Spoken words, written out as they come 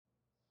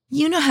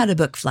You know how to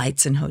book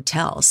flights and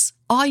hotels.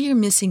 All you're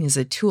missing is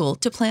a tool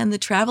to plan the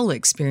travel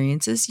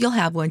experiences you'll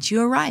have once you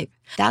arrive.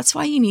 That's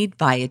why you need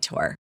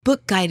Viator.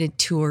 Book guided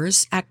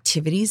tours,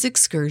 activities,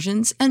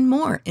 excursions, and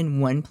more in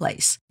one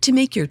place to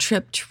make your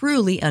trip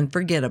truly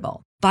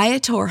unforgettable.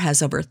 Viator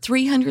has over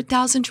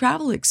 300,000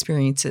 travel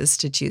experiences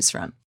to choose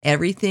from.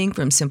 Everything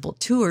from simple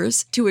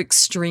tours to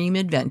extreme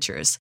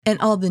adventures and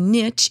all the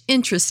niche,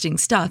 interesting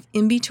stuff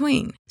in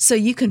between. So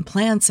you can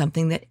plan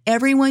something that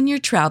everyone you're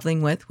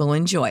traveling with will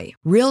enjoy.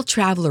 Real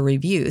traveler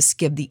reviews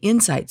give the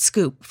inside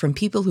scoop from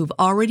people who've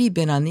already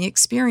been on the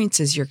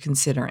experiences you're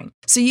considering.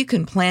 So you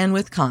can plan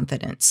with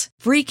confidence.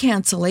 Free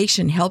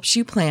cancellation helps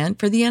you plan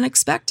for the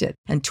unexpected.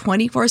 And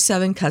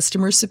 24/7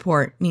 customer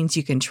support means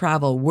you can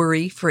travel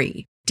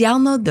worry-free.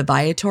 Download the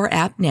Viator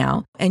app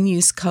now and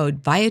use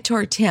code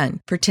Viator10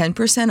 for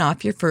 10%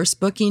 off your first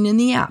booking in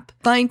the app.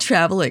 Find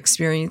travel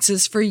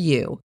experiences for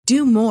you.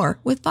 Do more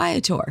with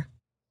Viator.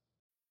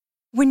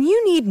 When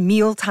you need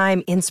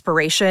mealtime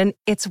inspiration,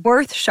 it's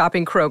worth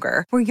shopping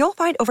Kroger, where you'll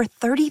find over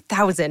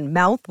 30,000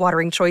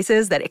 mouth-watering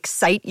choices that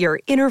excite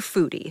your inner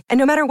foodie. And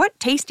no matter what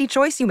tasty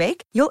choice you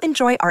make, you'll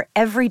enjoy our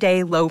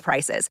everyday low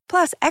prices,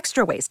 plus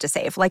extra ways to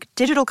save, like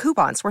digital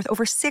coupons worth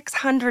over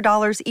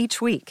 $600 each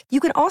week. You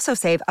can also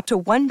save up to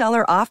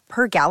 $1 off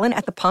per gallon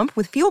at the pump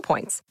with fuel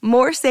points.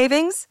 More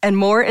savings and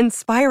more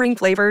inspiring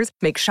flavors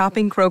make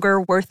shopping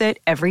Kroger worth it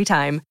every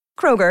time.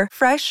 Kroger,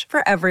 fresh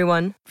for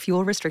everyone.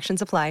 Fuel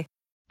restrictions apply.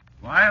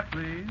 Quiet,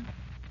 please.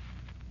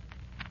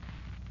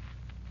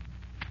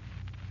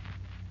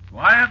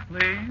 Quiet,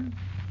 please.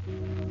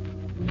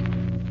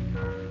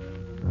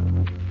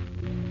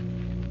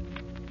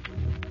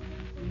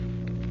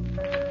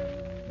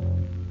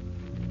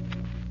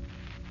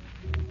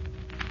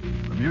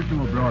 The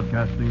Mutual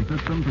Broadcasting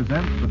System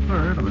presents the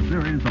third of a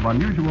series of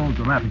unusual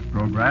dramatic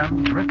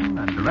programs written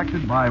and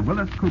directed by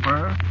Willis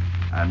Cooper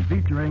and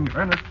featuring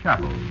Ernest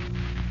Chappell.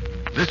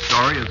 This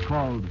story is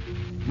called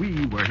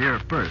We Were Here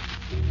First.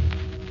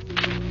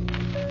 Yes,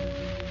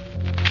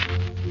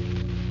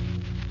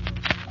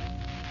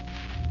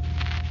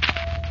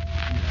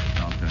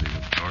 I'll tell you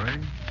a story.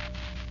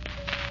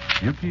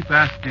 You keep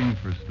asking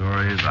for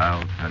stories,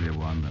 I'll tell you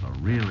one that'll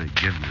really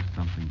give you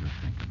something to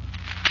think about.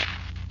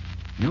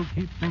 You'll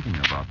keep thinking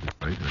about the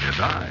story till you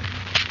die.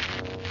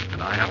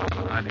 And I have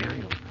an idea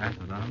you'll pass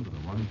it on to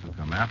the ones who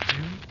come after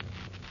you,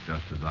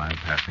 just as I'm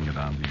passing it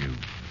on to you.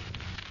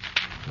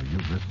 So you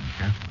listen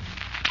carefully.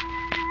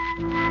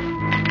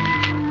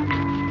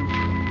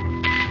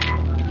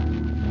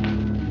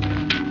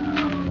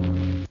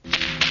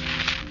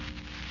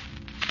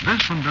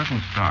 This one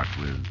doesn't start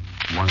with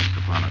once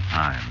upon a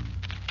time.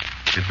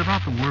 It's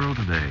about the world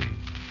today,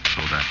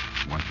 so that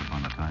once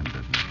upon a time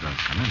business does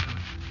come into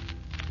it.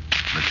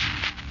 Listen.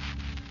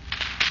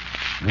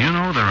 Do you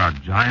know there are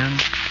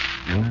giants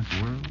in this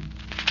world?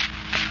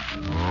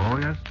 Oh,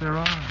 yes, there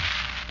are.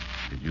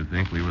 Did you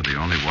think we were the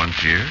only ones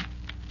here?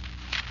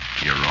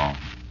 You're wrong.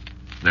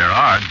 There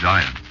are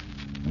giants.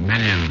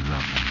 Millions of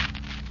them.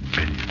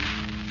 Billions.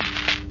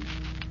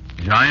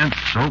 Giants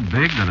so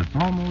big that it's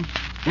almost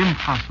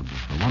impossible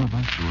for one of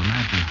us to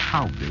imagine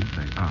how big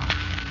they are.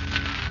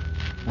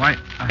 Why,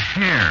 a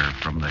hair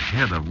from the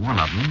head of one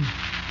of them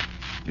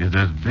is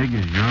as big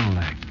as your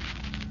leg.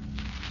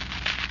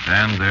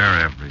 And they're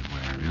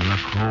everywhere. In the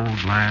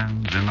cold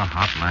lands, in the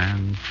hot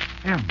lands,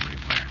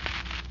 everywhere.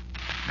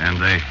 And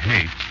they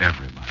hate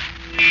everybody.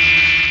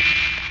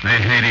 They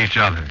hate each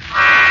other.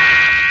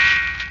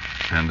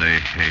 And they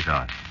hate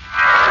us.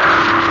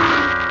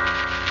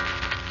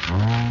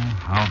 Oh,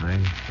 how they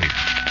hate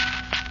us.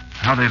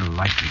 How they'd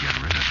like to get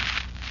rid of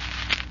us.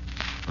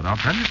 But I'll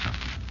tell you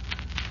something.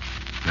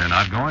 They're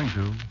not going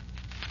to.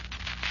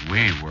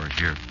 We were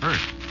here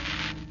first.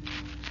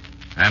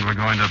 And we're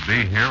going to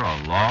be here a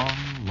long,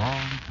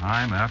 long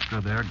time after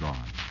they're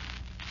gone.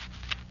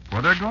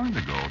 Where they're going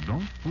to go,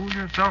 don't fool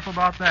yourself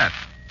about that.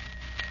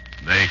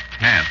 They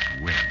can't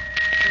win.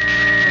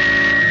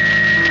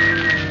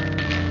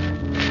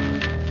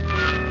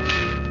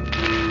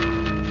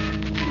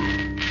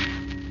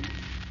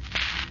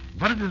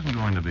 But it isn't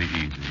going to be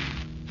easy.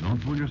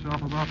 Don't fool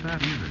yourself about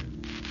that either.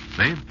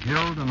 They've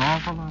killed an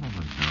awful lot of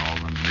us in all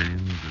the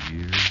millions of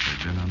years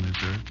they've been on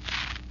this earth.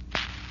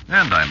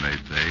 And I may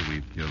say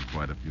we've killed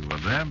quite a few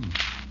of them.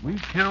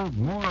 We've killed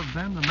more of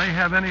them than they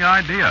have any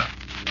idea.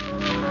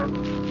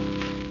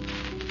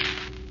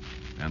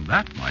 And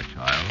that, my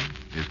child,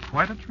 is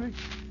quite a trick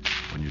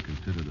when you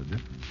consider the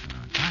difference in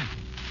our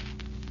sizes.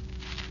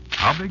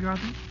 How big are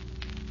they?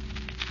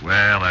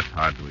 Well, that's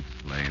hard to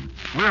explain.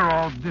 We're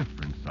all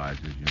different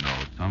sizes, you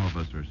know. Some of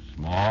us are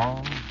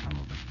small, some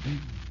of us big.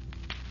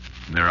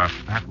 And there are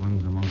fat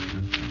ones amongst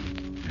us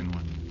and thin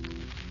ones.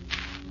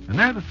 And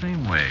they're the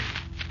same way.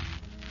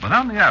 But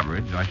on the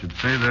average, I should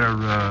say they're,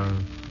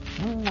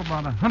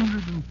 about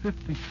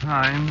 150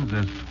 times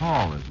as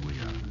tall as we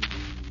are.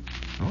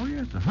 Oh,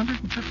 yes,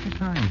 150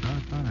 times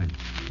our size.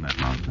 Isn't that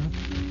nonsense?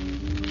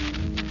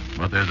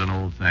 But there's an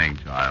old saying,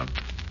 child,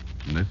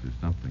 and this is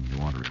something you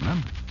want to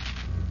remember.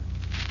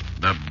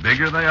 The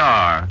bigger they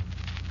are,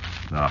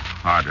 the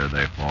harder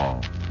they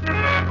fall.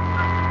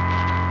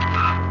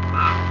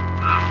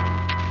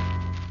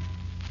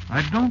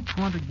 I don't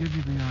want to give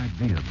you the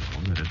idea,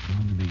 though, that it's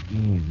going to be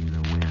easy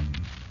to win.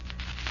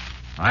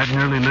 I've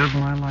nearly lived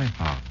my life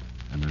out,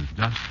 and there's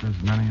just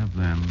as many of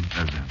them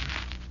as ever.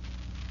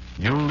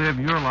 You live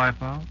your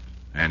life out,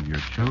 and your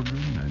children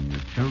and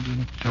your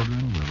children's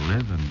children will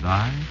live and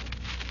die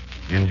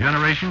in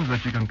generations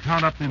that you can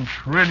count up in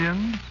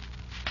trillions,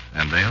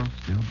 and they'll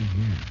still be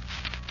here.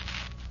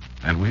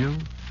 And we'll,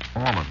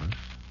 all of us,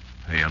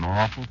 pay an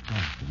awful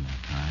price in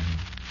that time.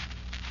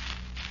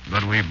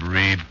 But we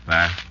breed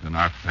fast, and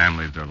our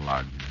families are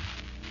larger.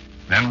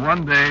 Then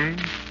one day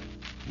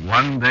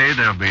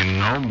there'll be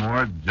no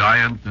more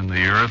giants in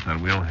the earth,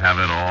 and we'll have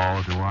it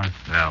all to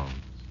ourselves.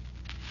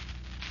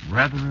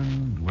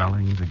 Brethren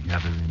dwelling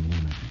together in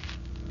unity.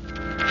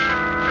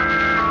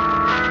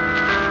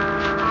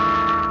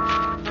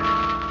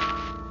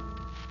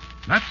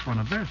 That's one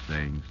of their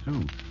sayings,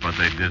 too, but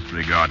they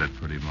disregard it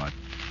pretty much.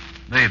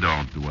 They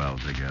don't dwell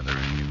together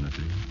in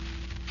unity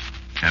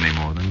any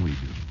more than we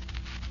do.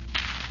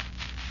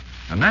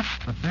 And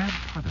that's the bad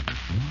part of it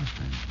from our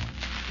standpoint.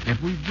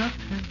 If we just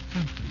had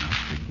sense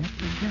enough to get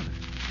together,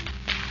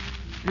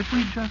 if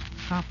we just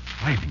stop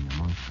fighting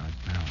amongst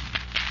ourselves.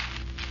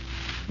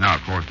 Now,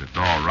 of course, it's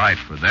all right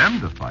for them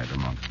to fight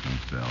amongst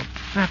themselves.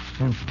 That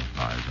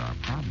simplifies our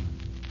problem.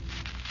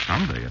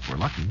 Someday, if we're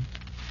lucky,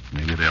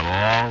 maybe they'll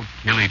all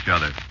kill each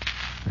other.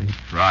 They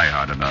try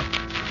hard enough.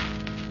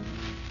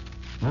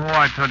 Oh,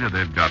 I tell you,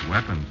 they've got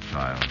weapons,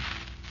 child.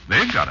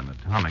 They've got an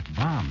atomic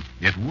bomb.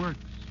 It works.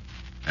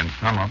 And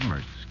some of them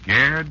are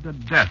scared to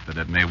death that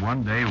it may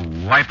one day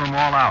wipe them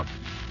all out.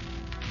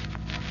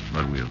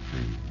 But we'll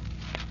see.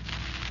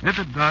 If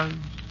it does,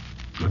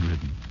 good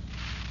riddance.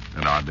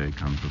 And our day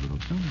comes a little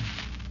sooner.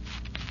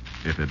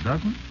 If it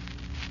doesn't,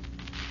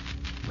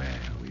 well,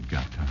 we've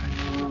got time.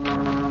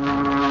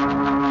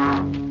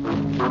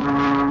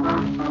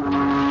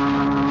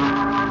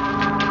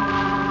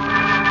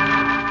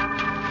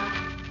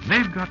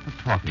 They've got to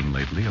talking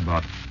lately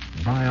about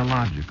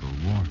biological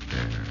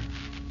warfare.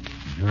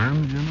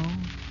 Germs, you know?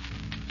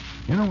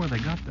 You know where they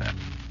got that?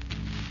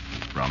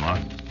 From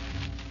us.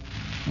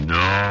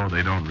 No,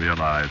 they don't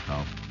realize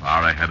how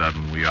far ahead of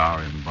them we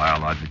are in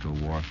biological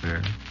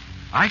warfare.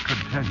 I could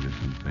tell you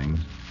some things,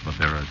 but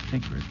they're a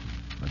secret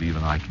that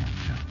even I can't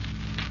tell.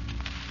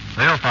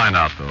 They'll find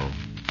out, though.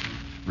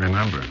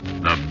 Remember,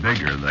 the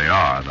bigger they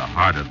are, the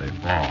harder they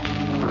fall.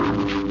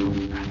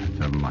 It's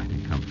a mighty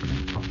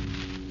comforting thought.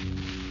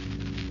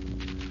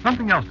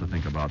 Something else to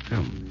think about,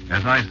 too.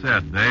 As I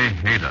said, they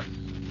hate us.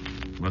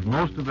 But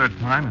most of their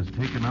time is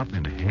taken up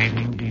in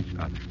hating each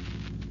other.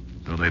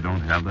 So they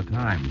don't have the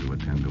time to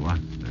attend to us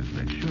as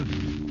they should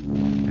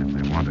if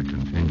they want to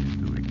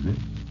continue to exist.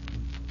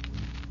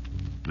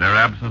 They're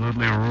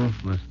absolutely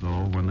ruthless,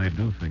 though, when they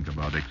do think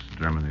about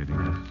exterminating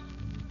us.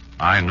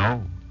 I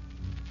know.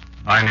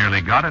 I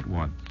nearly got it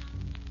once.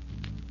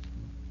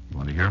 You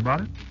want to hear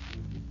about it?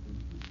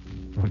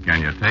 Well,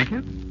 can you take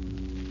it?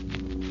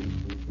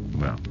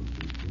 Well,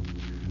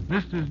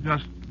 this is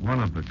just one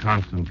of the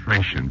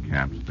concentration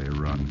camps they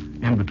run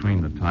in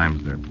between the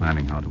times they're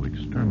planning how to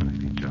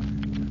exterminate each other.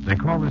 They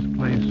call this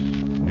place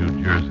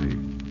New Jersey.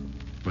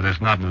 But it's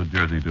not New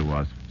Jersey to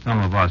us. Some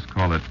of us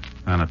call it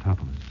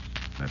Thanatopolis.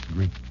 That's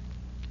Greek.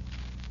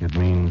 It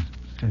means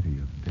city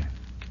of death.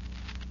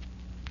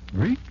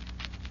 Greek?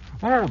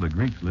 Oh, the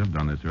Greeks lived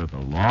on this earth a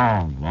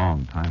long,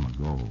 long time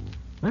ago.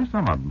 There's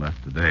some of them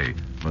left today,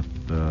 but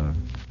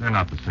they're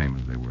not the same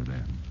as they were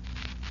then.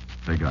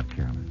 They got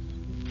careless.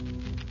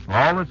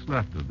 All that's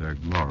left of their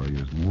glory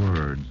is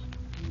words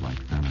like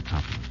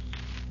Thanatopolis.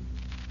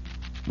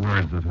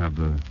 Words that have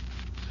the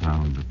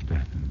sound of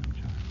death in them,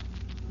 child.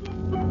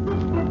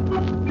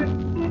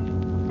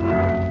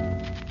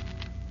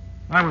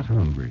 I was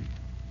hungry.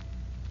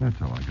 That's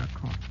how I got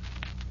caught.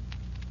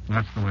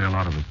 That's the way a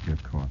lot of us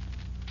get caught.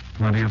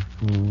 Plenty of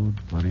food,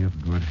 plenty of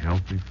good,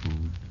 healthy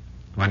food.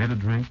 Plenty to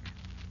drink.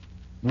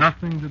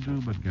 Nothing to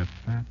do but get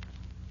fat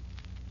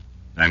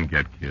and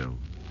get killed.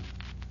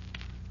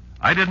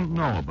 I didn't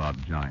know about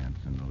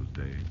giants in those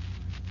days.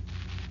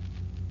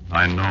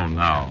 I know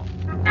now.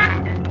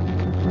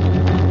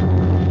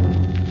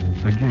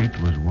 The gate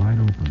was wide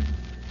open,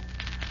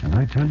 and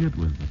I tell you, it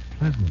was the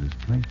pleasantest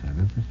place I've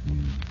ever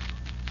seen.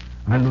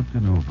 I looked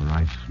it over.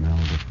 I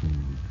smelled the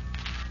food.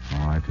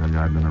 Oh, I tell you,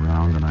 I've been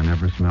around, and I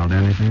never smelled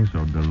anything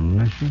so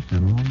delicious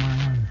in all my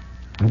life.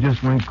 I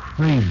just went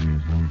crazy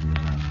as hungry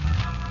as I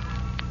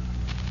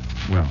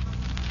was. Well,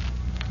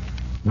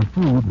 the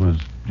food was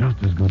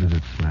just as good as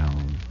it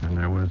smelled, and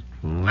there was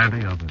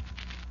plenty of it.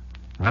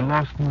 I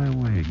lost my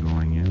way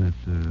going in.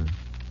 It's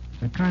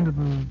a kind of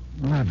a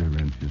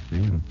labyrinth, you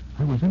see, and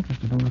I was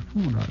interested in the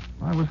food.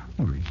 I was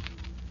hungry.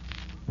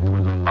 There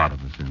was a lot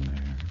of us in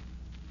there.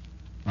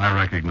 I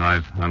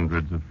recognized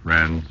hundreds of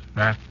friends,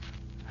 fat,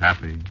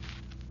 happy,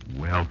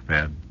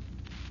 well-fed.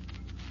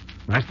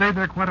 I stayed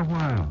there quite a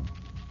while.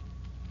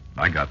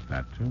 I got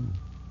fat, too.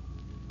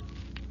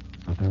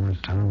 But there were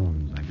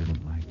sounds I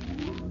didn't like.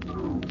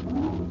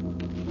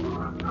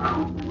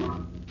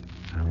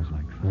 Sounds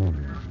like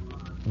thunder,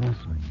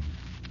 whistling,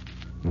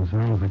 and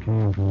sounds that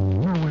came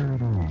from nowhere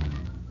at all.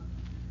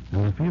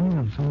 and the feeling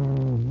of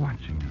someone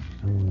watching us,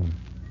 someone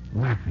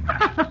laughing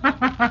at us.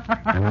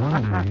 And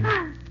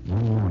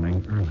one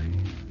morning early,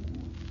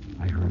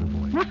 I heard a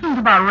voice. This one's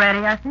about ready,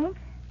 I think.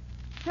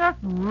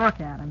 Just look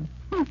at him.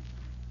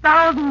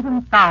 Thousands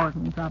and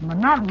thousands of them, and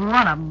not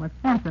one of them was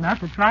sense enough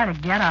to try to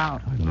get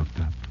out. I looked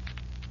up.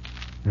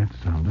 It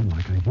sounded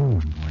like a human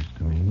voice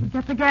to me.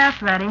 Get the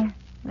gas ready.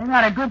 They've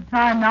had a good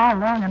time now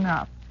long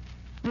enough.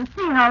 You'll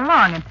see how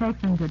long it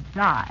takes them to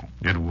die.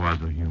 It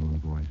was a human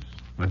voice,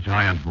 a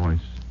giant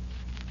voice.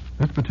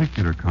 This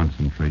particular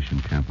concentration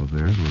camp of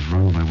theirs was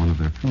run by one of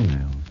their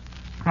females,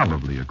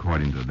 probably,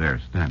 according to their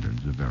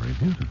standards, a very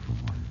beautiful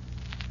one.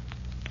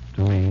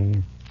 To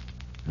me,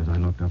 as I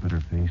looked up at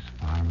her face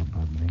far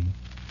above me,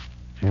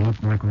 she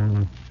looked like all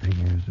the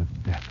figures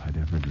of death I'd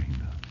ever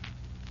dreamed of.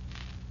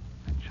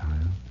 And,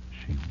 child,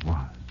 she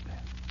was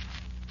dead.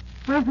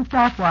 Where's the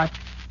stopwatch?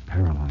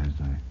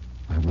 Paralyzed,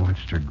 I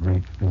watched her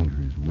great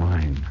fingers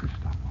wind her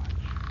stopwatch.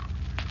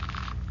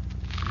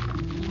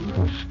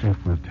 So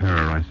stiff with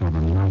terror, I saw the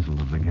nozzle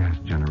of the gas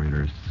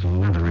generator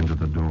slither into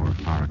the door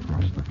far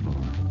across the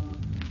floor.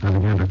 I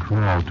began to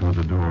crawl toward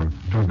the door,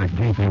 toward the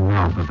gaping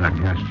mouth of that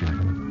gas jet.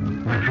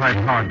 I tried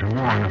hard to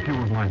warn a few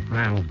of my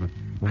friends, but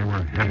they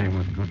were heavy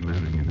with good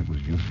living, and it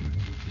was useless.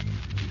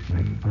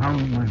 I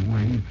found my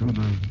way through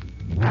the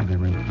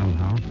labyrinth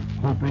somehow,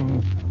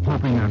 hoping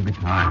there'd be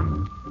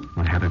time.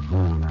 I had a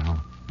goal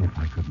now, if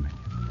I could make it.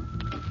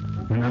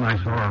 And then I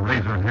saw her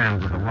raise her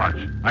hand with the watch.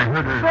 I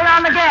heard her... Put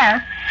on the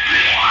gas.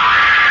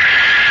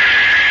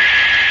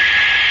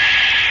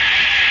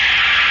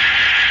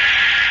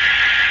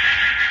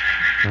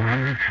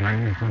 One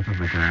tiny whiff of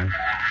the gas,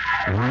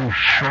 one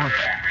short,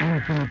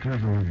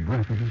 infinitesimal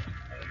breath of it,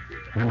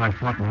 and I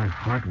thought my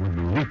heart would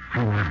leap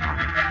from my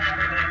body.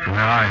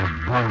 My eyes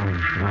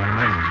bulged, my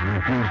legs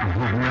refused to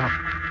hold me up.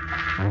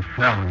 I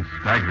fell and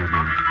staggered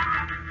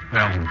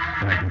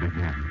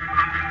again.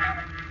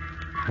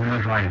 And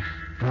as I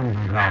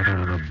stumbled out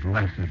into the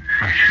blessed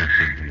freshness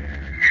of the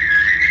air,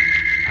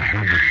 I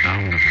heard the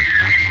sound of her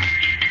stopwatch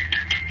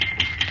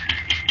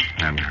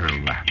and her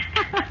laugh.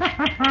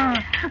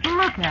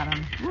 Look at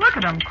him. Look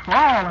at him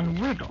crawl and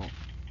wiggle.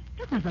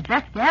 This is the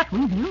best gas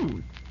we've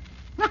used.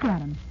 Look at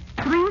him.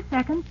 3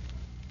 seconds,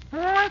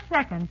 4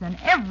 seconds, and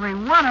every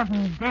one of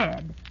them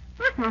dead.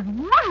 This is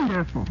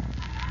wonderful.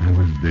 I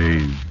was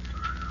dazed.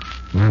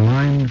 My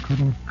mind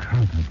couldn't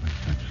contemplate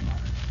such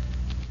life.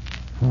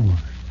 4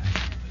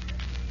 seconds,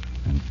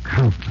 and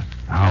countless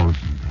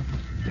thousands of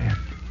us dead.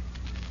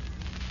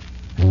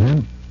 And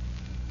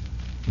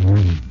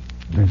then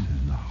this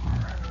is the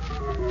horror.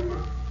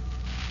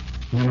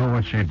 You know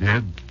what she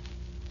did?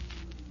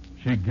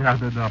 She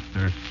gathered up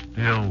their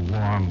still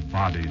warm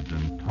bodies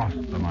and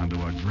tossed them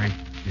onto a great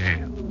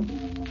scale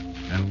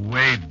and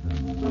weighed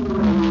them.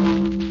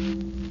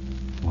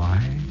 Why?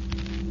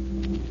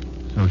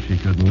 So she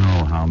could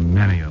know how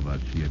many of us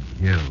she had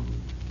killed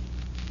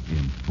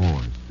in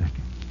 4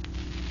 seconds.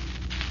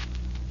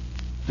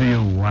 Do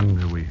you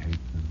wonder we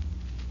hate them?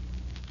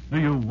 Do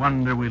you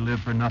wonder we live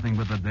for nothing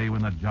but the day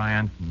when the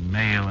giants,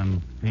 male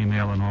and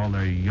female and all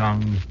their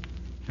young,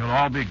 shall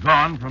all be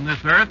gone from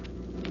this earth?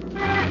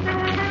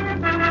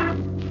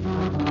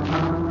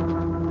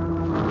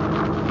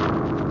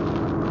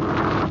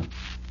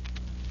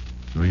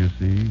 So you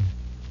see,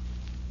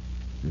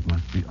 it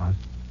must be us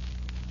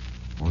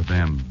or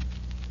them.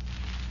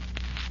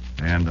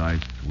 And I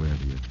swear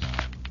to you,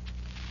 child,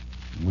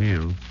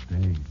 we'll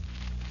stay.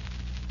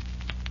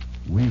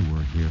 We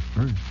were here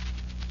first.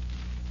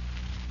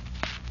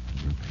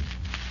 And we're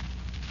patient.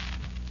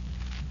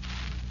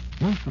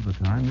 Most of the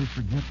time, they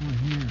forget we're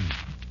here.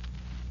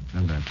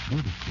 And that's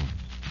good, of course,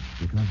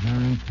 because they're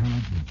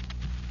intelligent.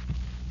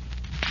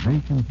 They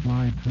can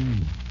fly,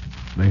 too.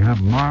 They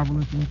have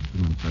marvelous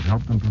instruments that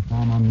help them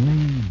perform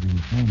amazing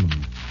things.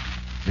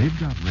 They've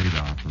got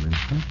radar, for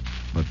instance,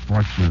 but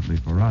fortunately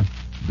for us,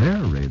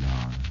 their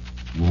radar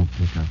won't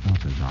pick us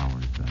up as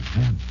ours does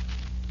them.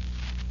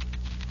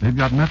 They've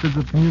got methods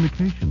of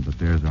communication, but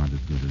theirs aren't as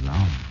good as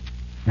ours.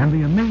 And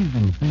the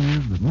amazing thing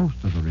is that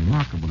most of the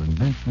remarkable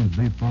inventions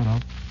they've thought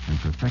of and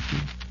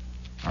perfected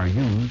are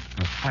used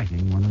for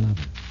fighting one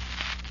another.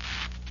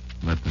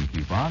 Let them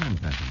keep on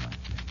inventing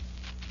like this.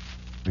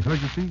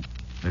 Because, you see,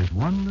 there's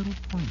one little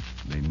point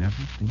they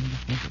never seem to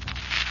think about.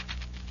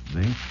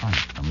 They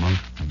fight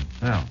amongst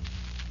themselves.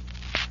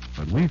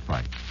 But we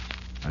fight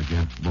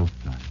against both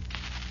sides.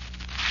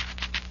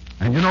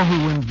 And you know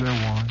who wins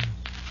their wars?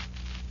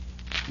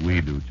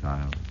 We do,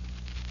 child.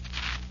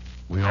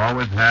 We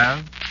always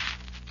have.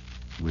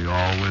 We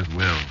always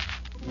will.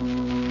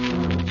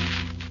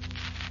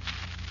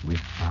 We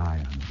spy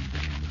on them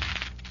day and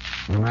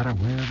night. No matter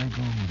where they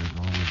go, there's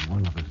always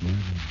one of us near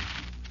them.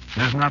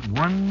 There's not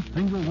one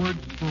single word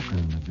spoken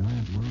in the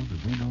giant world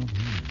that we don't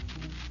hear.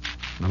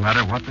 No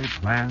matter what they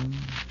plan,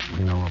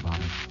 we know about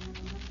it.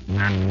 And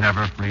they're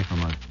never free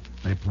from us.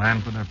 They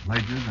plan for their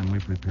pleasures, and we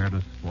prepare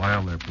to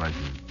spoil their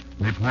pleasures.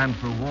 They plan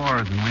for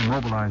wars, and we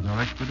mobilize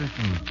our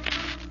expeditions.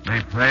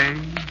 They pray,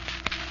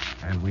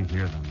 and we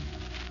hear them.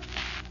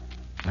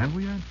 And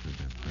we answer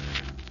their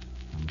prayers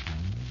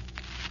sometimes.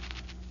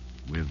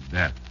 with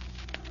death.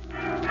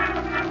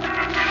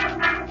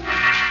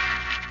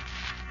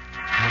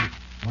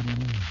 What do you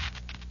mean?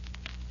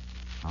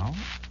 How?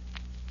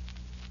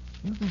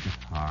 You think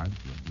it's hard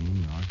for a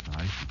being our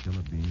size to kill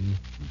a being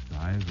the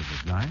size of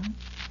a giant?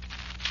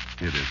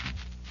 It isn't.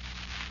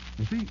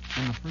 You see,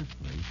 in the first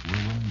place,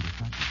 we're willing to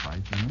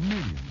sacrifice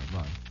 1,000,000 of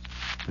us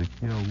to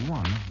kill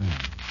one of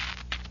them.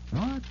 No,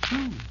 that's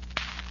true.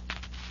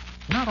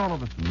 Not all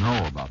of us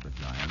know about the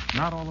giants.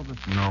 Not all of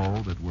us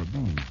know that we're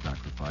being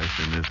sacrificed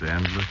in this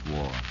endless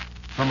war.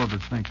 Some of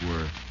us think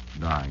we're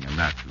dying a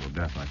natural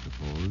death, I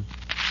suppose.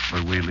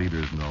 But we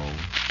leaders know.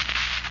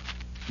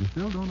 You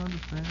still don't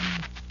understand?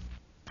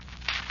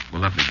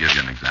 Well, let me give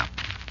you an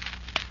example.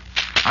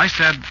 I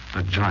said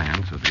the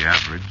giants are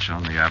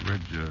on the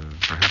average,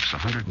 perhaps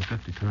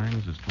 150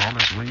 times as tall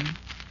as we.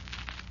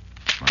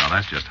 Well,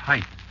 that's just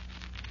height.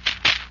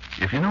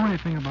 If you know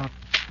anything about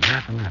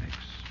mathematics,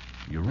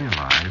 you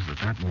realize that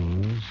that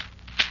means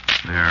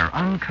they're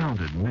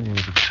uncounted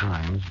millions of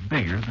times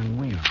bigger than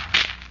we are.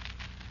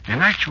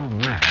 In actual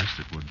mass,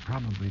 it would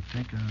probably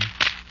take a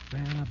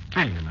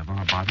billion of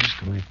our bodies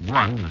to make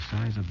one the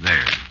size of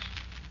theirs.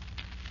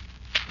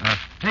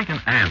 Take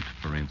an ant,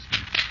 for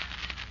instance.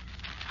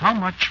 How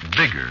much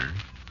bigger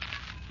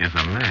is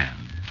a man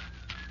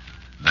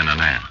than an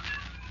ant?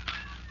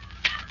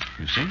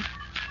 You see?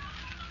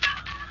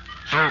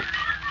 So,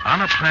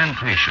 on a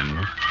plantation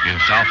in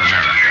South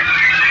America...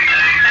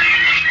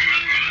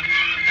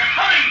 They're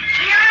coming!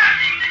 The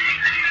ants!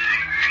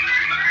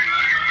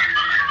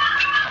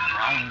 A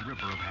brown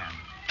river of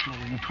ants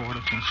flowing toward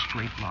us in a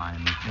straight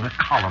line, in a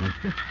column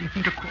 50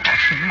 feet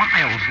across,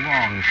 miles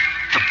long.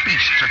 The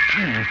beasts are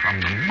clinging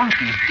from them.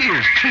 Monkeys,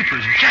 deers,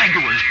 tapers,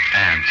 jaguars.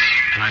 Ants.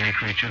 Tiny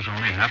creatures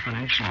only half an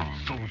inch long.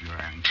 Soldier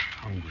ants,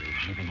 hungry,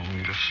 leaving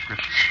only the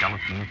stripped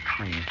skeleton of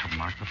trees to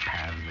mark the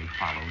paths they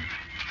followed.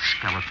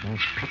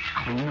 Skeletons picked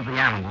clean of the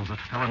animals that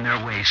fell in their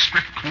way,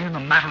 stripped clean in a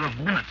matter of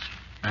minutes.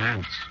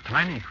 Ants.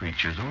 Tiny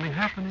creatures only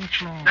half an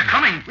inch long. They're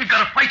coming. We've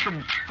got to fight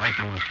them. Fight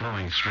them with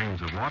flowing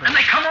streams of water. And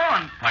they come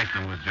on. Fight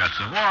them with jets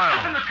of oil.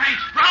 Open the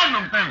tanks. Drown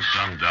them. And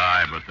some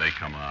die, but they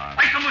come on.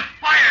 Fight them with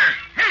fire.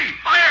 Hey,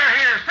 fire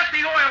here. Set the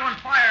oil on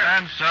fire.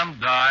 And some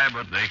die,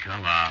 but they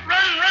come on.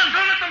 Run, run.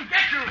 Don't let them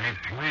get you. They've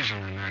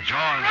poison in their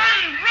jaws.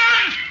 Run,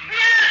 run.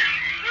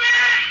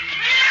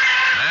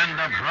 Then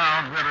the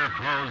brown river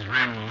flows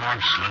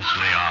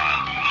remorselessly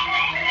on.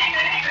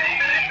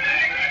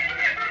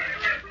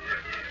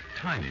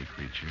 Tiny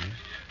creatures,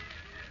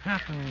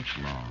 half an inch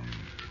long.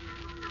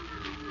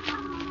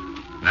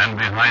 Then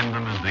behind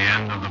them, as the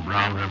end of the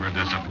brown river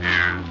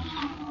disappears,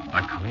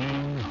 a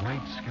clean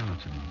white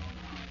skeleton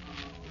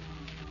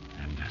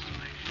and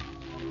desolation.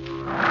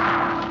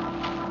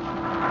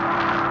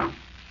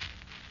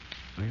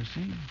 So you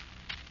see,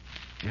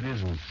 it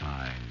isn't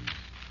size.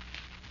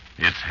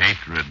 It's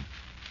hatred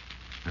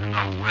and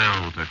the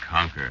will to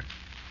conquer.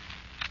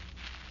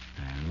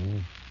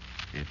 And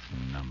it's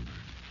numbers.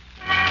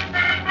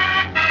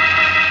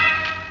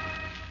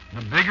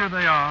 The bigger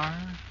they are,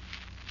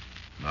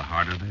 the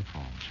harder they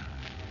fall, child.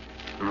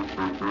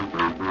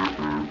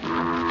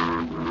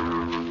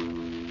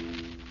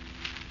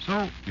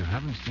 So, you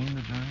haven't seen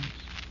the giants?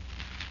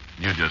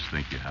 You just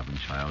think you haven't,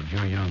 child.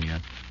 You're young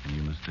yet, and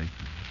you mistake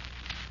them.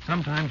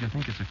 Sometimes you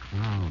think it's a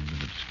cloud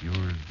that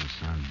obscures the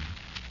sun.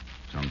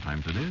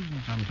 Sometimes it is,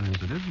 and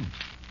sometimes it isn't.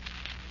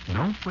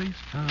 Don't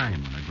waste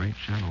time when a great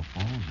shadow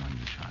falls on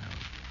you,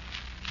 child.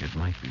 It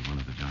might be one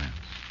of the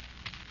giants.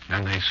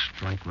 And they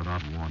strike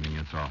without warning.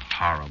 It's a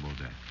horrible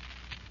death.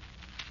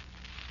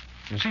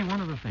 You see,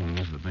 one of the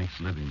things that makes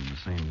living in the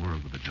same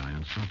world with the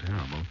giants so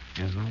terrible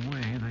is the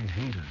way they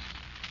hate us.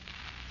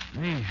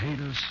 They hate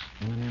us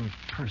in an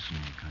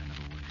impersonal kind of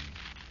a way.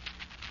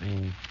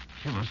 They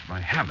kill us by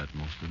habit,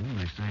 most of them.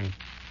 They say,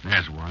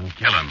 there's one,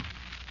 kill him.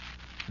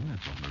 And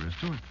that's all there is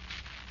to it.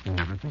 You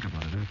never think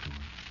about it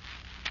afterward.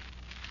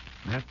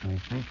 That, I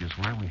think, is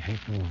why we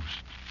hate them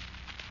most.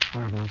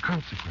 We're of no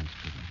consequence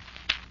to them.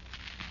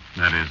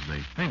 That is,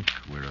 they think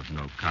we're of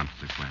no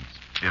consequence.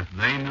 If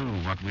they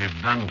knew what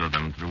we've done to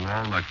them through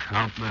all the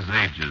countless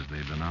ages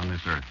they've been on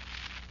this earth.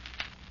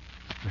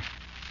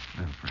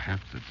 Well,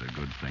 perhaps it's a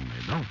good thing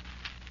they don't.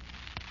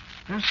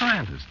 Their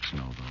scientists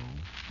know, though.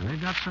 And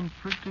they've got some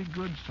pretty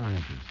good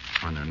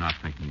scientists when they're not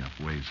thinking up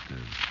ways to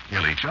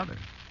kill each other.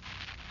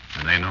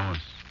 And they know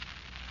us.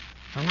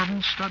 Some of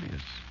them study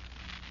us.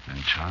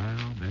 And,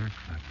 child, they're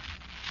clever.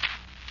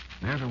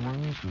 They're the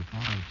ones who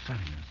thought of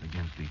setting us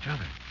against each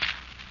other.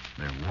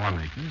 They're war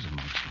makers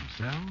amongst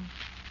themselves.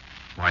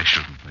 Why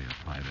shouldn't they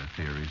apply their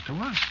theories to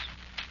us?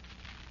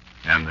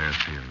 And their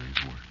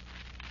theories work.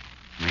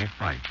 We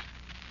fight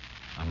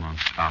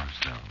amongst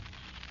ourselves.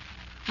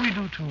 We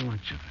do too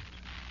much of it.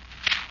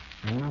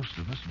 And most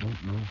of us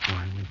don't know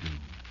why we do.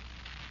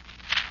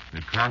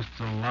 It costs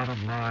a lot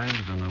of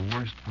lives, and the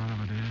worst part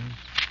of it is,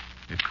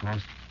 it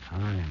costs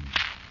time.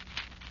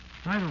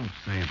 I don't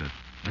say that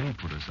they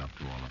put us up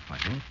to all the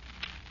fighting.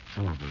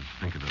 Some of us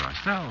think of it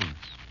ourselves.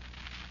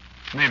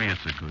 Maybe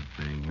it's a good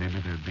thing. Maybe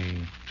there'd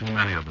be too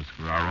many of us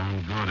for our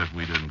own good if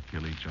we didn't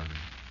kill each other.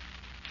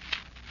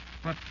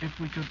 But if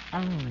we could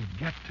only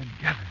get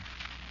together,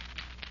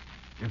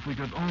 if we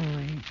could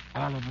only,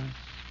 all of us,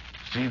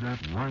 see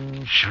that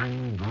one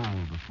shining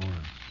goal before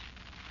us,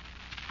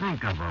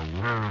 think of a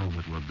world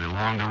that would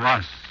belong to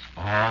us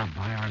all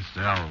by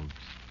ourselves,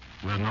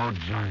 with no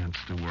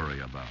giants to worry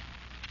about.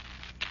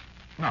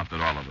 Not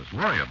that all of us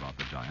worry about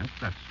the giants.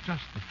 That's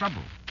just the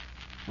trouble.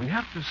 We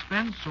have to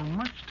spend so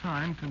much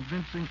time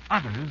convincing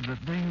others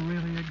that they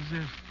really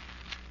exist.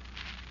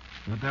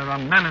 That they're a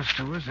menace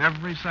to us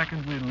every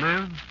second we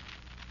live,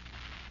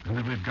 and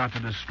that we've got to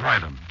destroy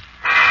them.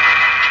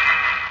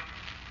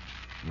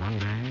 One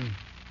day,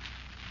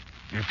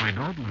 if we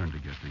don't learn to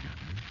get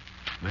together,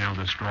 they'll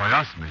destroy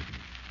us, maybe.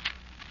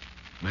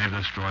 They've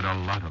destroyed a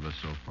lot of us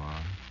so far.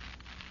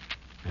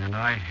 And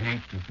I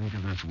hate to think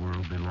of this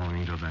world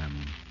belonging to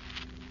them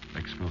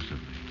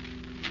exclusively.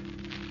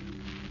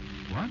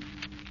 What?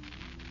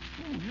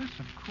 Oh, yes,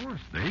 of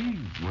course. They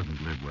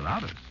wouldn't live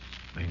without us.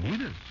 They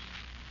need us.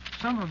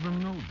 Some of them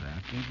know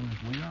that, even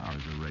if we are,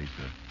 as a race,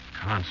 a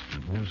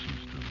constant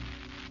nuisance to them.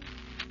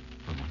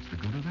 But what's the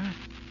good of that?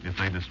 If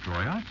they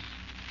destroy us,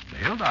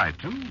 they'll die,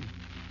 too.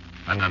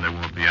 And then there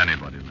won't be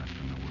anybody left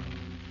in the world.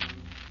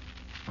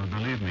 But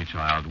believe me,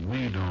 child,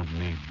 we don't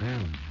need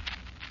them.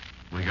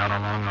 We got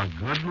along a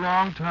good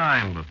long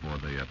time before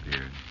they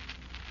appeared.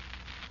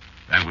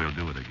 Then we'll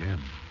do it again.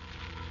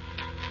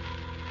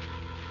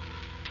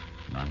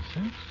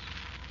 Nonsense?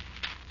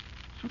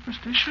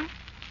 Superstition?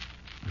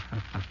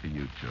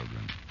 You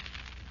children.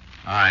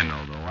 I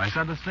know, though. I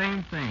said the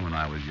same thing when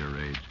I was your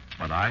age,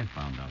 but I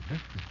found out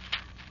different.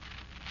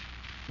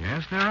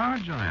 Yes, there are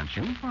giants.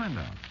 You'll find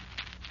out.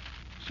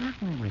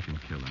 Certainly we can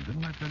kill them.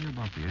 Didn't I tell you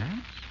about the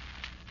ants?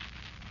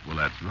 Well,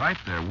 that's right.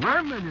 There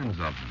were millions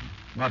of them.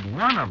 But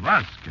one of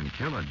us can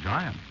kill a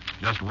giant.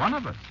 Just one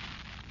of us.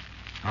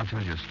 I'll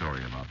tell you a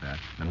story about that,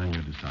 and then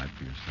you decide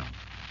for yourself.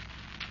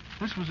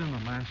 This was in the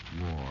last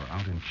war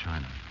out in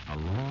China, a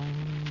long,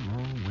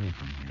 long way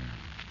from here.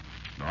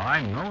 So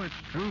I know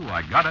it's true.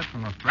 I got it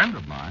from a friend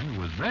of mine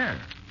who was there.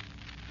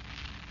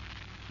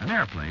 An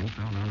airplane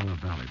fell down in a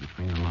valley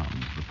between the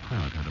mountains. The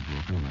pilot had a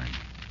broken leg.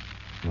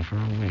 And for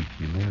a week,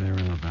 he lay there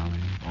in the valley,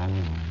 all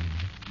alone.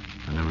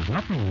 And there was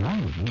nothing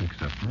wrong with him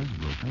except for his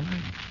broken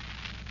leg.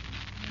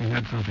 He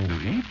had something to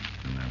eat,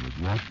 and there was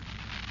water.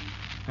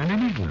 And he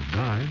needn't have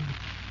died,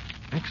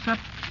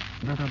 except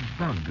that a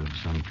bug of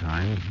some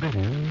kind bit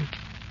him,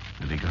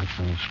 and he got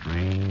some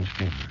strange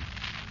fever.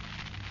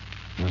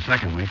 In the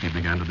second week, he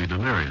began to be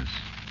delirious.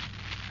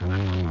 And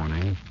then one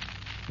morning,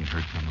 he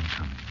heard someone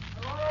coming.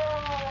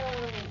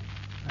 Hello!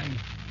 I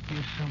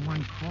hear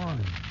someone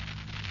calling.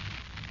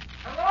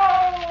 Hello!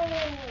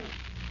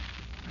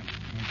 I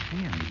can't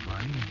see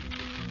anybody.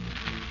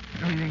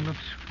 Everything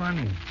looks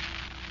funny.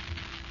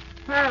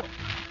 Who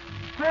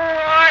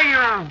are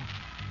you?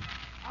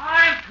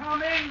 I'm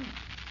coming.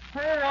 Who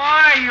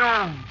are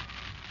you?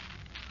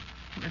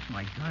 Where's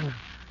my gun?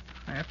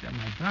 I have to have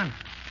my gun.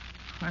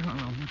 I don't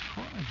know who's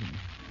calling me.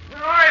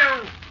 Where are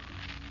you?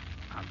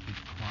 I'll keep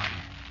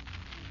quiet.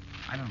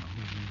 I don't know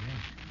who he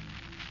is.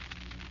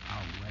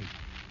 I'll wait.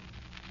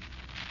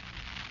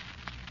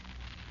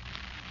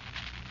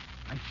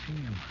 I see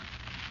him.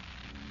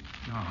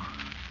 No.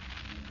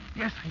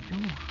 Yes, I do.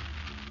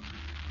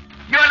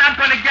 You're not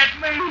going to get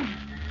me.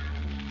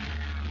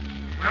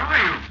 Where are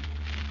you?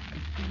 I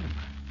see him.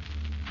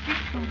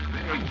 He's so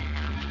big.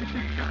 It's a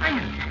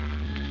giant.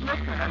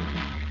 Look at him.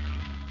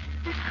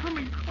 He's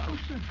coming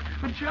closer.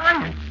 A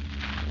giant.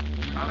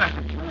 I'll have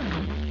to kill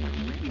him.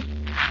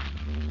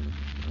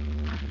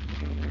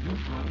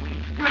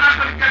 You're not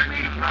going to get me,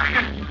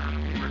 giant.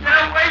 Get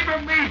away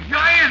from me,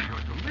 giant.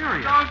 You're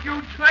delirious. Don't you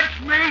touch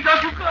me.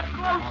 Don't you come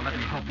close. Oh, let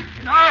me help you,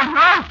 kid. No.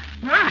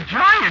 You're a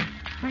giant.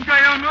 Think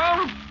I don't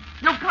know?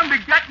 You'll come to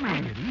get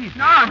me. Take it easy.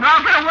 No,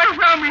 get away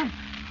from me.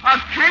 I'll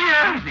kill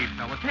you. Easy,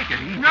 fella. Take it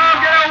easy. No,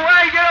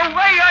 get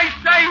away, I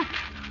say.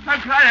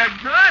 I've got a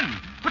gun.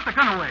 Put the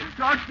gun away.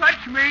 Don't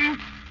touch me.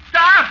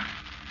 Stop.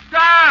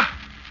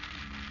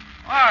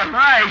 All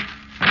right.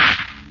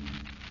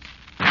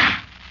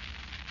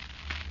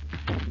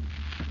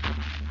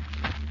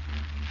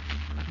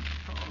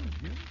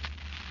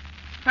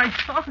 I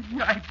told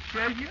you I'd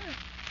kill you.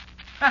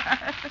 I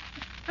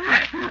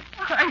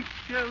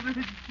killed a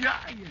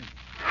giant.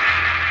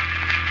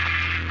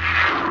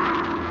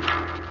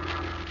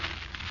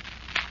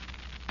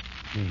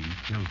 He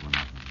killed one of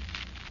them.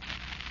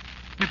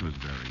 It was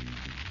very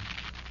easy.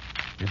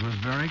 It was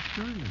very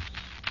curious.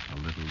 A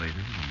little later,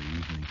 when the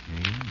evening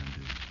came and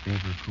his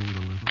fever cooled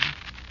a little,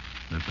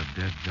 that the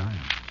dead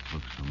giant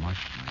looked so much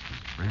like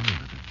his friend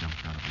that had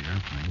jumped out of the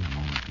airplane a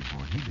moment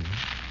before he did.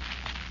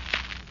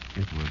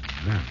 It was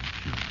very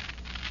curious.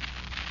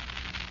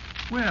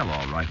 Well,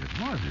 all right, it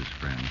was his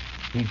friend.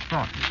 He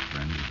thought his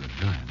friend was a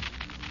giant,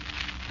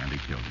 and he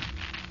killed him.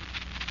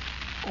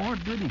 Or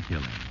did he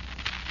kill him?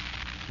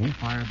 He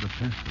fired the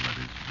pistol at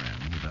his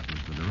friend that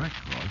was the direct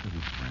cause of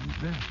his friend's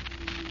death.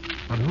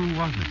 But who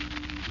was it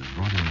that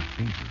brought him the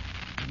fever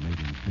that made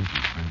him think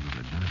his friend was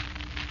a giant?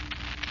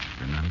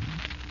 Remember?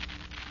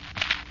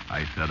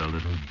 I said a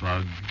little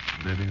bug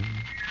bit him.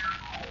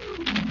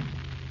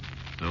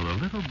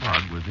 little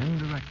bug was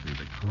indirectly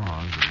the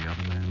cause of the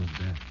other man's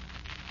death.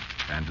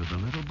 And to the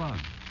little bug,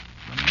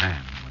 the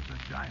man was a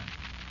giant.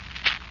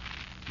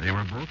 They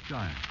were both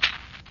giants,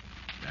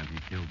 and he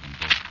killed them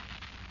both.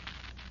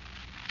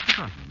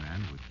 Because the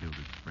man who had killed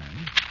his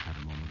friend had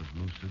a moment of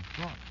lucid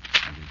thought,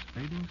 and his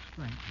fading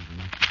strength was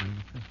enough to bring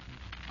the pistol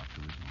up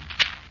to his mouth.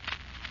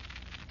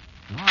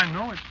 Now, I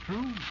know it's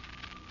true.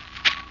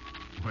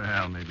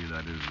 Well, maybe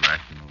that is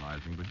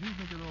rationalizing, but you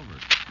think it over.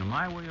 To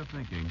my way of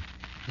thinking,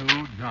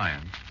 2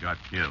 giants got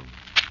killed.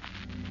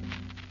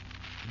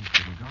 It's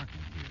getting dark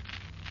in here.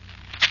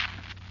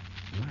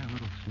 Am I a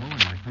little slow in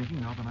my thinking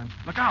now that I'm...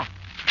 Look out!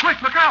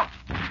 Quick, look out!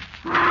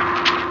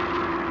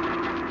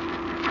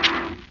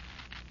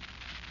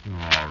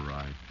 All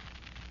right.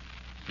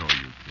 So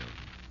you killed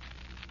him.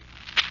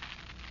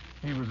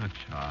 He was a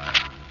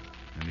child,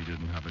 and he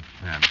didn't have a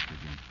chance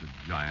against the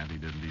giant he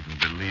didn't even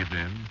believe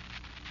in.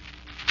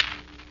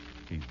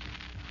 He's just...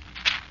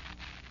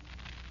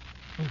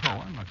 No,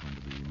 I'm not going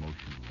to be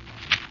emotional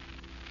about it.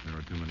 There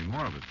are too many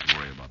more of us to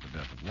worry about the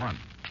death of one.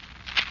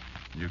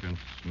 You can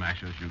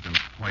smash us, you can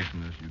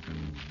poison us, you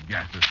can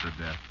gas us to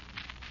death,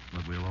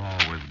 but we'll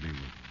always be with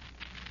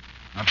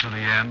you. Up to the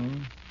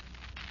end,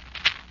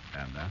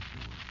 and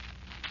afterwards.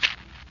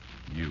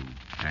 You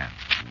can't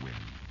win.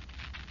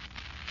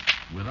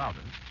 Without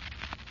it,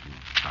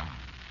 you'll starve.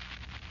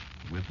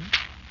 With it,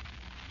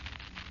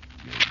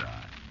 you'll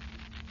die.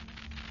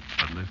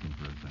 But listen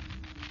for a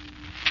second.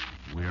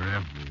 We're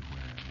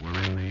everywhere.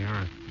 We're in the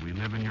earth. We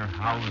live in your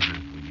houses.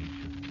 We eat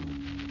your food.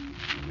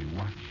 And we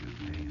watch you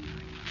day and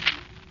night.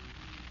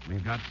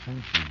 We've got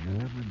senses you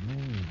never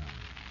dreamed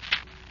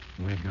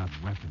of. We've got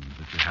weapons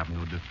that you have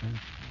no defense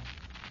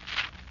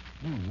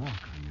for. You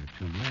walk on your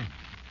 2 legs.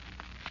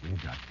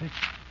 We've got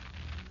pictures.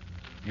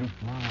 You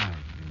fly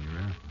in your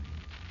airplane.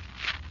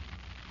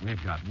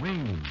 We've got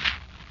wings.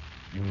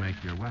 You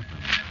make your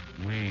weapons.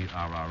 We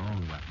are our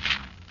own weapons.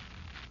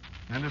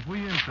 And if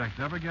we insects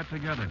ever get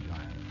together,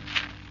 giant,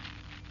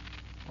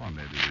 or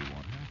maybe we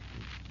won't have to.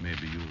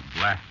 Maybe you'll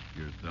blast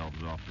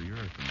yourselves off the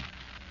earth and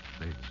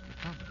save us the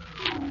trouble.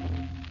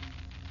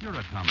 Your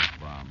atomic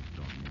bombs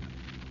don't mean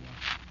anything to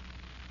us.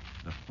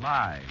 The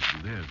flies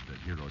lived at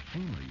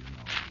Hiroshima, you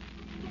know.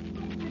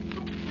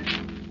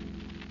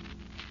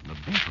 The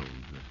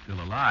beetles are still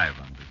alive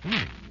on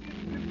Bikini.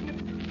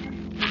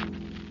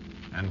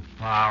 And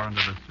far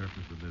under the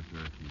surface of this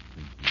earth, you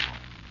think you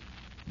are.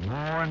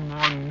 More and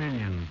more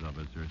millions of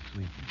us are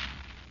sleeping,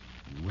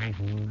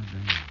 waiting the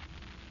day.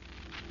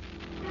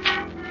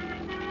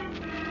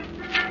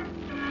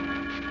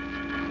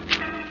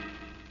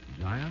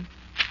 Giant,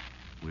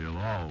 we'll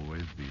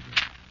always be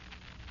there.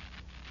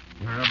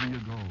 Wherever you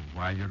go,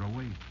 while you're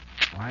awake,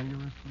 while you're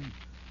asleep,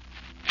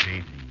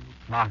 chasing you,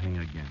 plotting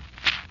against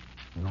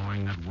you,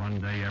 knowing that one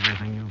day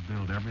everything you've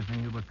built,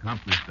 everything you've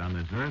accomplished on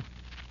this earth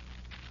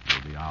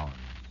will be ours.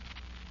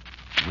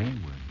 We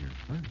were here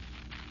first.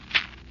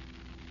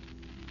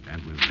 And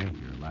we'll be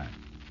here last.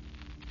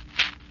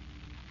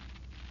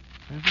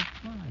 There's a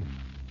fly,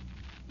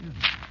 isn't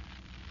there?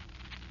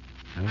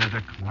 And there's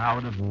a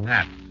cloud of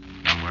gnats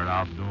somewhere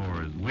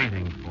outdoors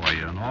waiting for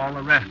you and all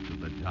the rest of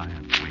the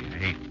giants we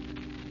hate.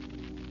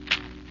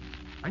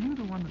 Are you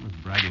the one that was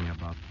bragging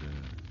about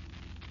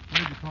what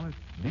did you call it?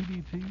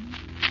 DDT?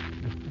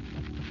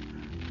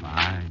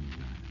 Fine,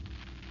 giant.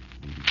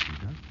 DDT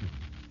does kill.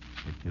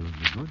 It kills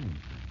the good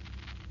insects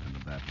and the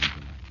bad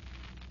ones.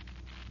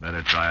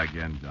 Better try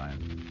again,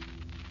 giant.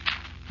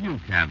 You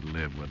can't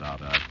live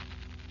without us.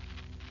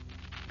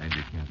 And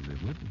you can't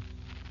live with us.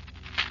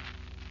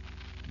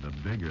 The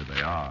bigger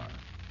they are,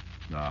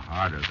 the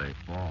harder they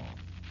fall.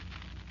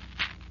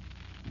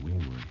 We were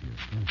here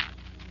first.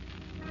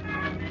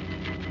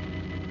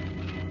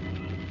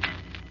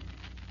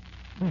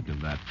 Think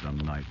of that some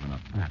night when a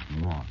fat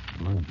moth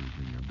blunders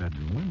in your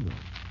bedroom window.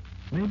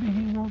 Maybe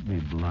he won't be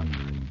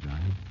blundering,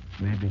 giant.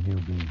 Maybe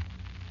he'll be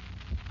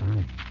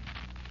funny.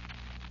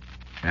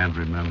 And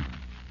remember,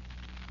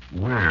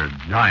 we're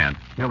giant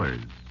killers.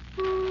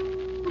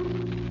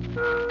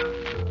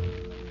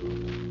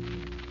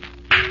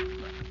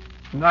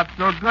 Not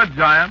so good,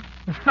 giant.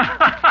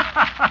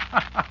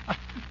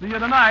 See you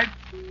tonight.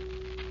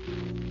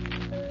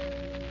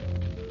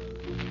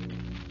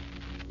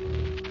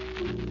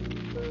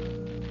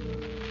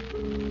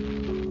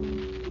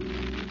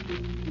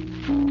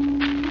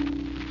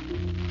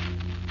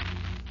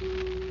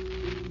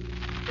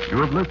 You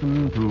have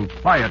listened to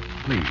Quiet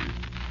Please,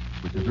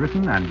 which is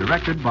written and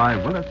directed by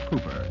Willis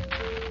Cooper.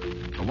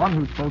 The one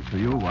who spoke to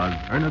you was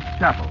Ernest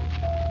Chappell.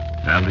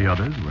 And the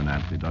others were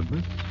Nancy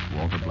Douglas,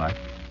 Walter Black,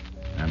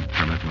 and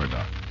Kermit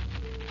Murdoch.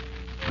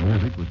 The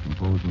music was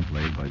composed and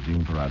played by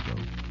Gene Perazzo.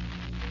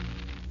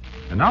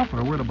 And now for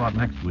a word about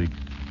next week's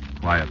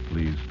Quiet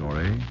Please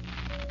story.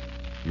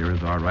 Here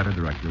is our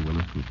writer-director,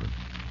 Willis Cooper.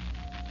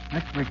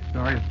 Next week's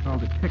story is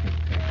called The Ticket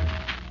Taker.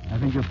 I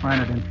think you'll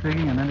find it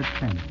intriguing and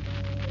entertaining.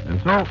 And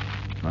so,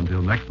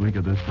 until next week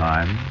at this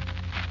time,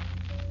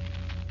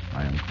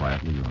 I am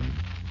quietly yours,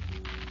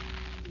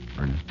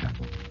 Ernest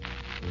Chappell.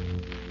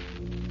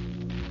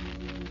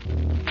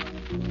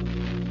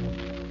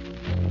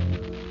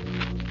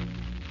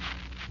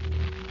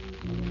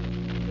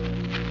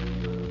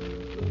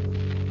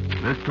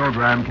 This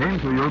program came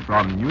to you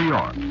from New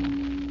York.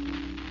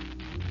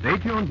 Stay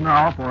tuned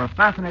now for a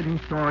fascinating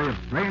story of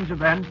strange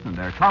events and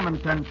their common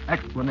sense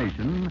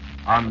explanation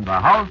on The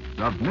House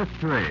of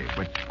Mystery,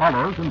 which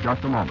follows in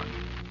just a moment.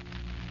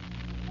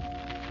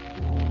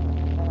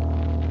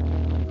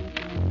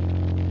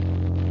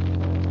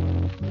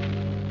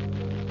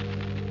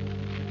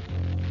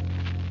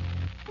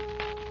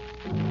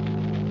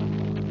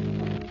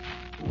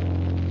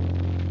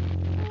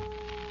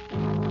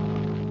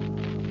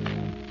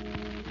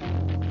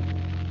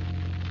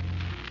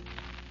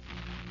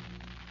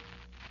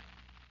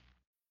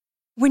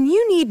 When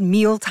you need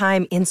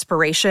mealtime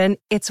inspiration,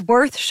 it's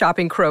worth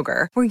shopping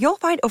Kroger, where you'll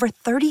find over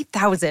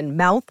 30,000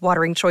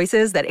 mouth-watering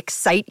choices that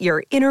excite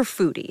your inner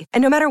foodie.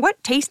 And no matter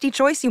what tasty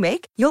choice you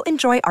make, you'll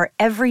enjoy our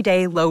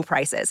everyday low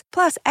prices,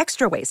 plus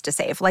extra ways to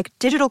save, like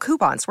digital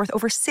coupons worth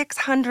over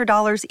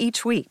 $600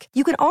 each week.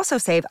 You can also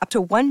save up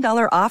to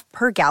 $1 off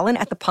per gallon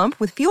at the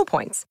pump with fuel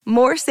points.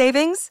 More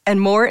savings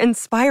and more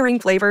inspiring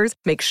flavors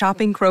make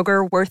shopping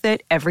Kroger worth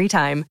it every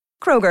time.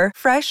 Kroger,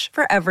 fresh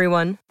for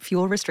everyone.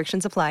 Fuel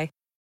restrictions apply.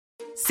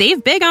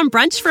 Save big on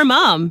brunch for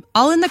mom,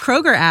 all in the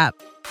Kroger app.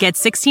 Get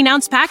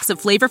 16-ounce packs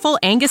of flavorful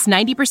Angus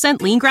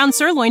 90% lean ground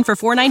sirloin for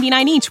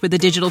 $4.99 each with a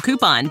digital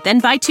coupon. Then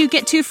buy 2,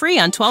 get 2 free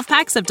on 12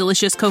 packs of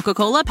delicious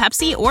Coca-Cola,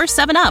 Pepsi, or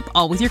 7-Up,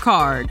 all with your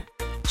card.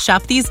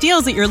 Shop these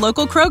deals at your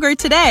local Kroger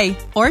today,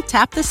 or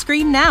tap the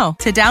screen now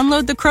to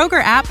download the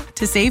Kroger app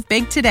to save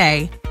big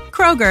today.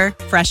 Kroger,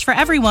 fresh for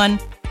everyone.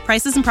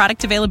 Prices and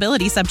product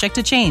availability subject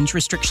to change.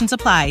 Restrictions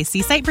apply.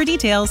 See site for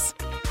details.